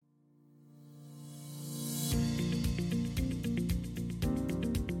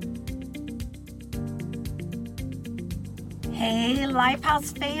Hey,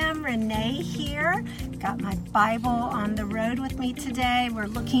 Lifehouse fam, Renee here. Got my Bible on the road with me today. We're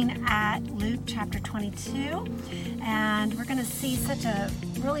looking at Luke chapter 22, and we're going to see such a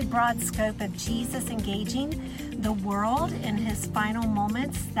really broad scope of Jesus engaging the world in his final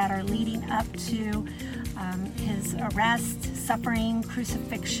moments that are leading up to his arrest, suffering,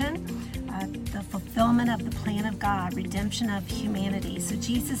 crucifixion, the fulfillment of the plan of God, redemption of humanity. So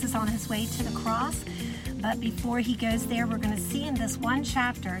Jesus is on his way to the cross. But before he goes there, we're going to see in this one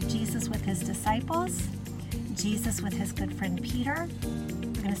chapter, Jesus with his disciples, Jesus with his good friend Peter.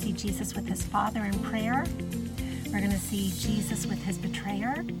 We're going to see Jesus with his Father in prayer. We're going to see Jesus with his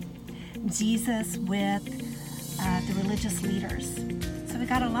betrayer, Jesus with the religious leaders. So we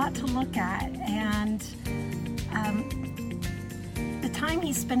got a lot to look at. And the time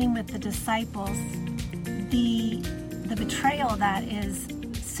he's spending with the disciples, the betrayal that is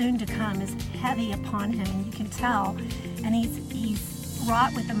soon to come is heavy upon him, and you can tell. And he's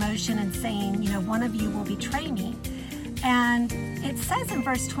wrought with emotion and saying, one of you will betray me. And it says in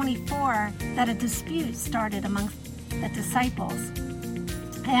verse 24 that a dispute started amongst the disciples.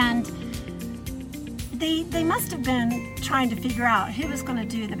 And they must have been trying to figure out who was going to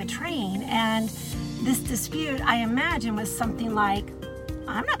do the betraying. And this dispute, I imagine, was something like,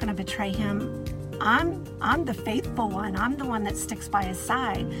 I'm not going to betray him. I'm the faithful one. I'm the one that sticks by his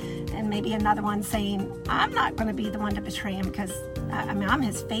side. And maybe another one saying, I'm not going to be the one to betray him because, I'm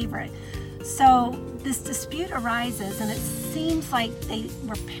his favorite. So this dispute arises, and it seems like they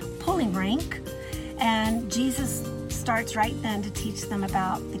were pulling rank. And Jesus starts right then to teach them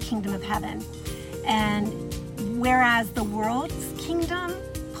about the kingdom of heaven. And whereas the world's kingdom,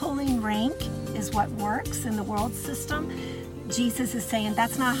 pulling rank, is what works in the world system, Jesus is saying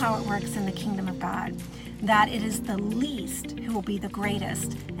that's not how it works in the kingdom of God, that it is the least who will be the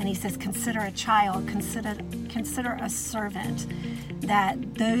greatest. And he says, consider a child, consider a servant,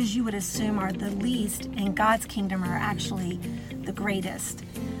 that those you would assume are the least in God's kingdom are actually the greatest.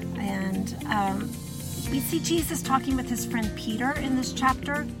 And we see Jesus talking with his friend Peter in this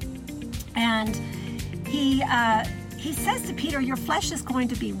chapter, and he says to Peter, your flesh is going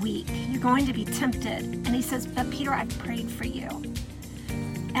to be weak. You're going to be tempted. And he says, but Peter, I've prayed for you.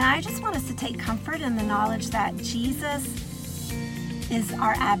 And I just want us to take comfort in the knowledge that Jesus is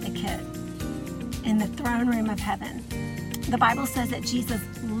our advocate in the throne room of heaven. The Bible says that Jesus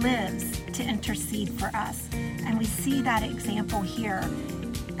lives to intercede for us. And we see that example here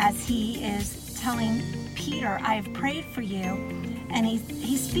as he is telling Peter, I have prayed for you. And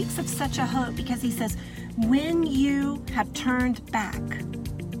he speaks of such a hope because he says, when you have turned back,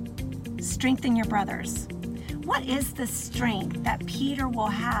 strengthen your brothers. What is the strength that Peter will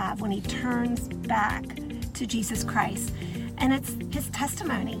have when he turns back to Jesus Christ? And it's his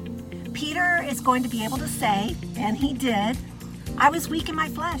testimony. Peter is going to be able to say, and he did, I was weak in my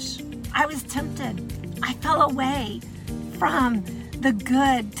flesh. I was tempted. I fell away from the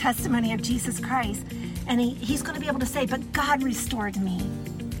good testimony of Jesus Christ. And he's going to be able to say, but God restored me.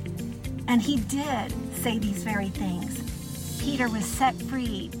 And he did say these very things. Peter was set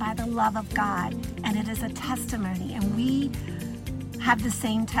free by the love of God, and it is a testimony. And we have the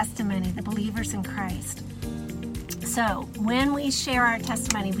same testimony, the believers in Christ. So when we share our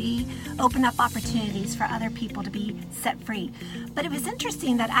testimony, we open up opportunities for other people to be set free. But it was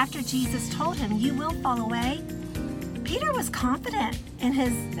interesting that after Jesus told him, you will fall away, Peter was confident in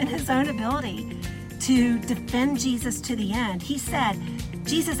his own ability to defend Jesus to the end. He said,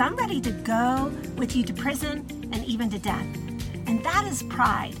 Jesus, I'm ready to go with you to prison and even to death. And that is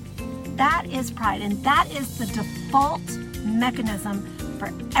pride. That is pride. And that is the default mechanism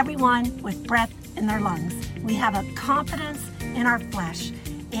for everyone with breath in their lungs. We have a confidence in our flesh.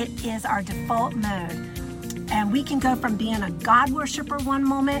 It is our default mode. And we can go from being a God worshiper one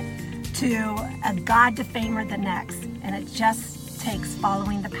moment to a God defamer the next. And it just takes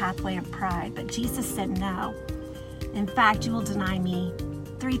following the pathway of pride. But Jesus said, no. In fact, you will deny me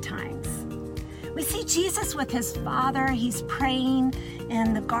 3 times. We see Jesus with his Father. He's praying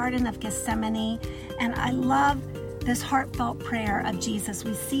in the Garden of Gethsemane. And I love this heartfelt prayer of Jesus.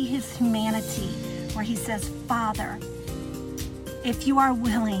 We see his humanity where he says, Father, if you are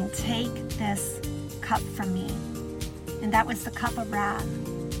willing, take this cup from me. And that was the cup of wrath.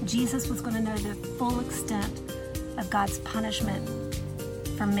 Jesus was going to know the full extent of God's punishment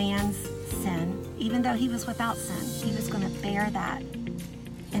for man's sin. Even though he was without sin, he was going to bear that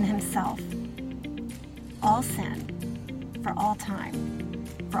in himself. All sin, for all time,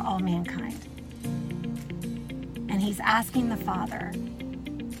 for all mankind. And he's asking the Father,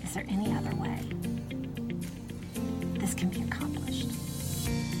 is there any other way this can be accomplished?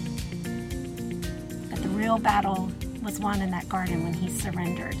 But the real battle was one in that garden when he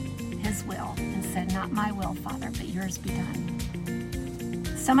surrendered his will and said, "Not my will, Father, but yours be done."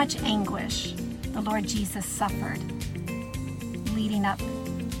 So much anguish the Lord Jesus suffered leading up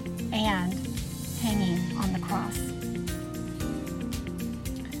and hanging on the cross.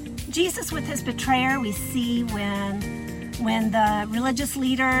 Jesus with his betrayer, we see when the religious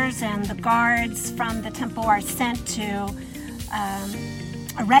leaders and the guards from the temple are sent to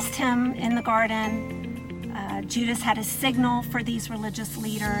arrest him in the garden. Judas had a signal for these religious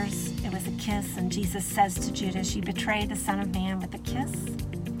leaders. It was a kiss, and Jesus says to Judas, "You betray the Son of Man with a kiss."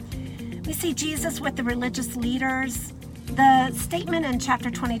 We see Jesus with the religious leaders. The statement in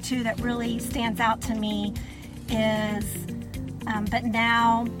chapter 22 that really stands out to me is, "But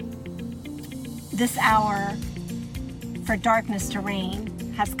now this hour for darkness to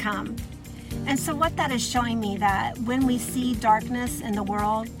reign has come." And so what that is showing me, that when we see darkness in the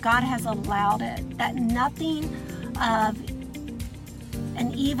world, God has allowed it, that nothing of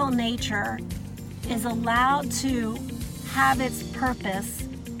an evil nature is allowed to have its purpose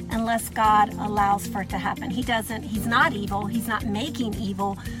unless God allows for it to happen. He's not evil, he's not making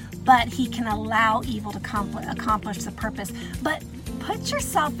evil, but he can allow evil to accomplish the purpose. But put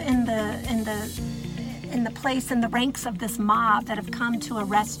yourself in the place, in the ranks of this mob that have come to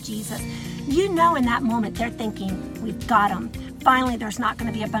arrest Jesus. You know, in that moment, they're thinking, "We've got him. Finally, there's not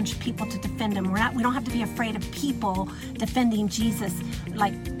going to be a bunch of people to defend him. We don't have to be afraid of people defending Jesus.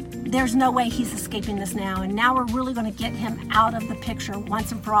 Like, there's no way he's escaping this now. And now we're really going to get him out of the picture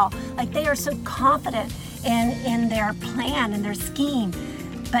once and for all." Like, they are so confident in their plan and their scheme.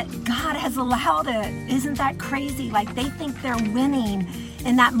 But God has allowed it. Isn't that crazy? Like, they think they're winning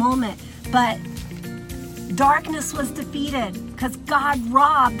in that moment. But darkness was defeated because God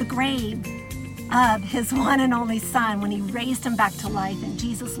robbed the grave of his one and only Son when he raised him back to life, and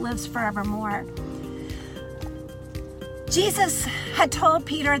Jesus lives forevermore. Jesus had told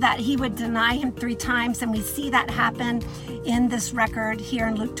Peter that he would deny him 3 times, and we see that happen in this record here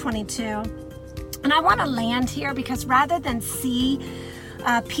in Luke 22. And I want to land here because rather than see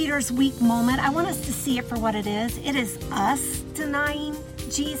Peter's weak moment, I want us to see it for what it is. It is us denying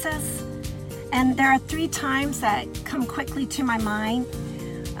Jesus. And there are 3 times that come quickly to my mind.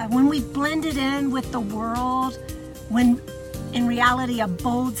 When we blended in with the world, when in reality a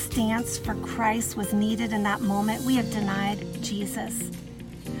bold stance for Christ was needed in that moment, we have denied Jesus.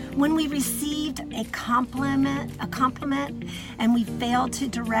 When we received a compliment, and we failed to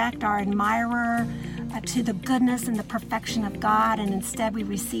direct our admirer to the goodness and the perfection of God, and instead we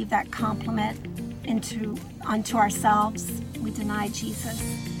received that compliment unto ourselves, we denied Jesus.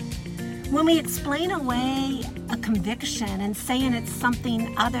 When we explain away a conviction and saying it's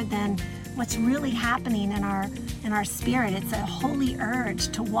something other than what's really happening in our spirit, it's a holy urge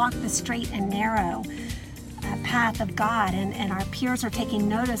to walk the straight and narrow path of God, and our peers are taking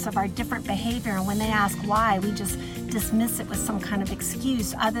notice of our different behavior, and when they ask why, we just dismiss it with some kind of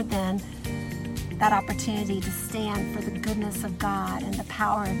excuse other than that opportunity to stand for the goodness of God and the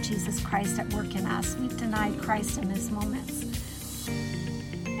power of Jesus Christ at work in us. We've denied Christ in those moments.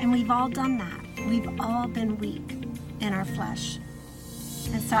 And we've all done that. We've all been weak in our flesh.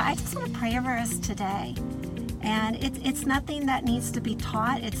 And so I just want to pray over us today. And it's nothing that needs to be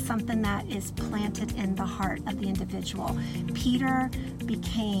taught. It's something that is planted in the heart of the individual. Peter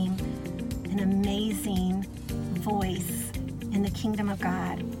became an amazing voice in the kingdom of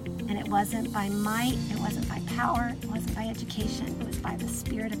God. And it wasn't by might, it wasn't by power, it wasn't by education, it was by the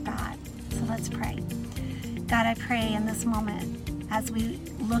Spirit of God. So let's pray. God, I pray in this moment, as we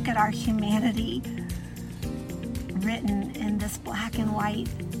look at our humanity written in this black and white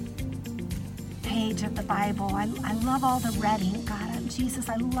page of the Bible, I love all the reading, God. Jesus,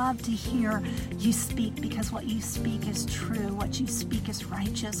 I love to hear you speak, because what you speak is true, what you speak is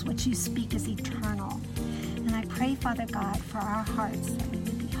righteous, what you speak is eternal. And I pray, Father God, for our hearts that we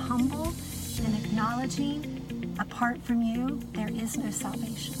would be humble and acknowledging, apart from you, there is no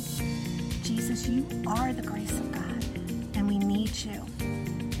salvation. Jesus, you are the grace of God, and we need you,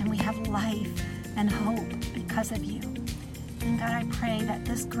 and we have life and hope because of you. And God, I pray that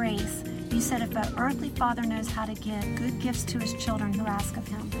this grace, you said if an earthly father knows how to give good gifts to his children who ask of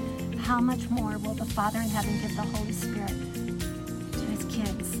him, how much more will the Father in heaven give the Holy Spirit to his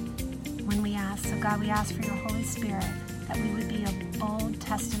kids when we ask? So God, we ask for your Holy Spirit, that we would be a bold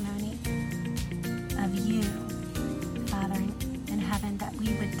testimony of you, Father in heaven, that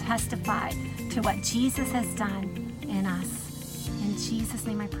we would testify to what Jesus has done in us. In Jesus'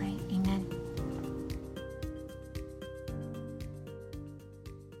 name I pray.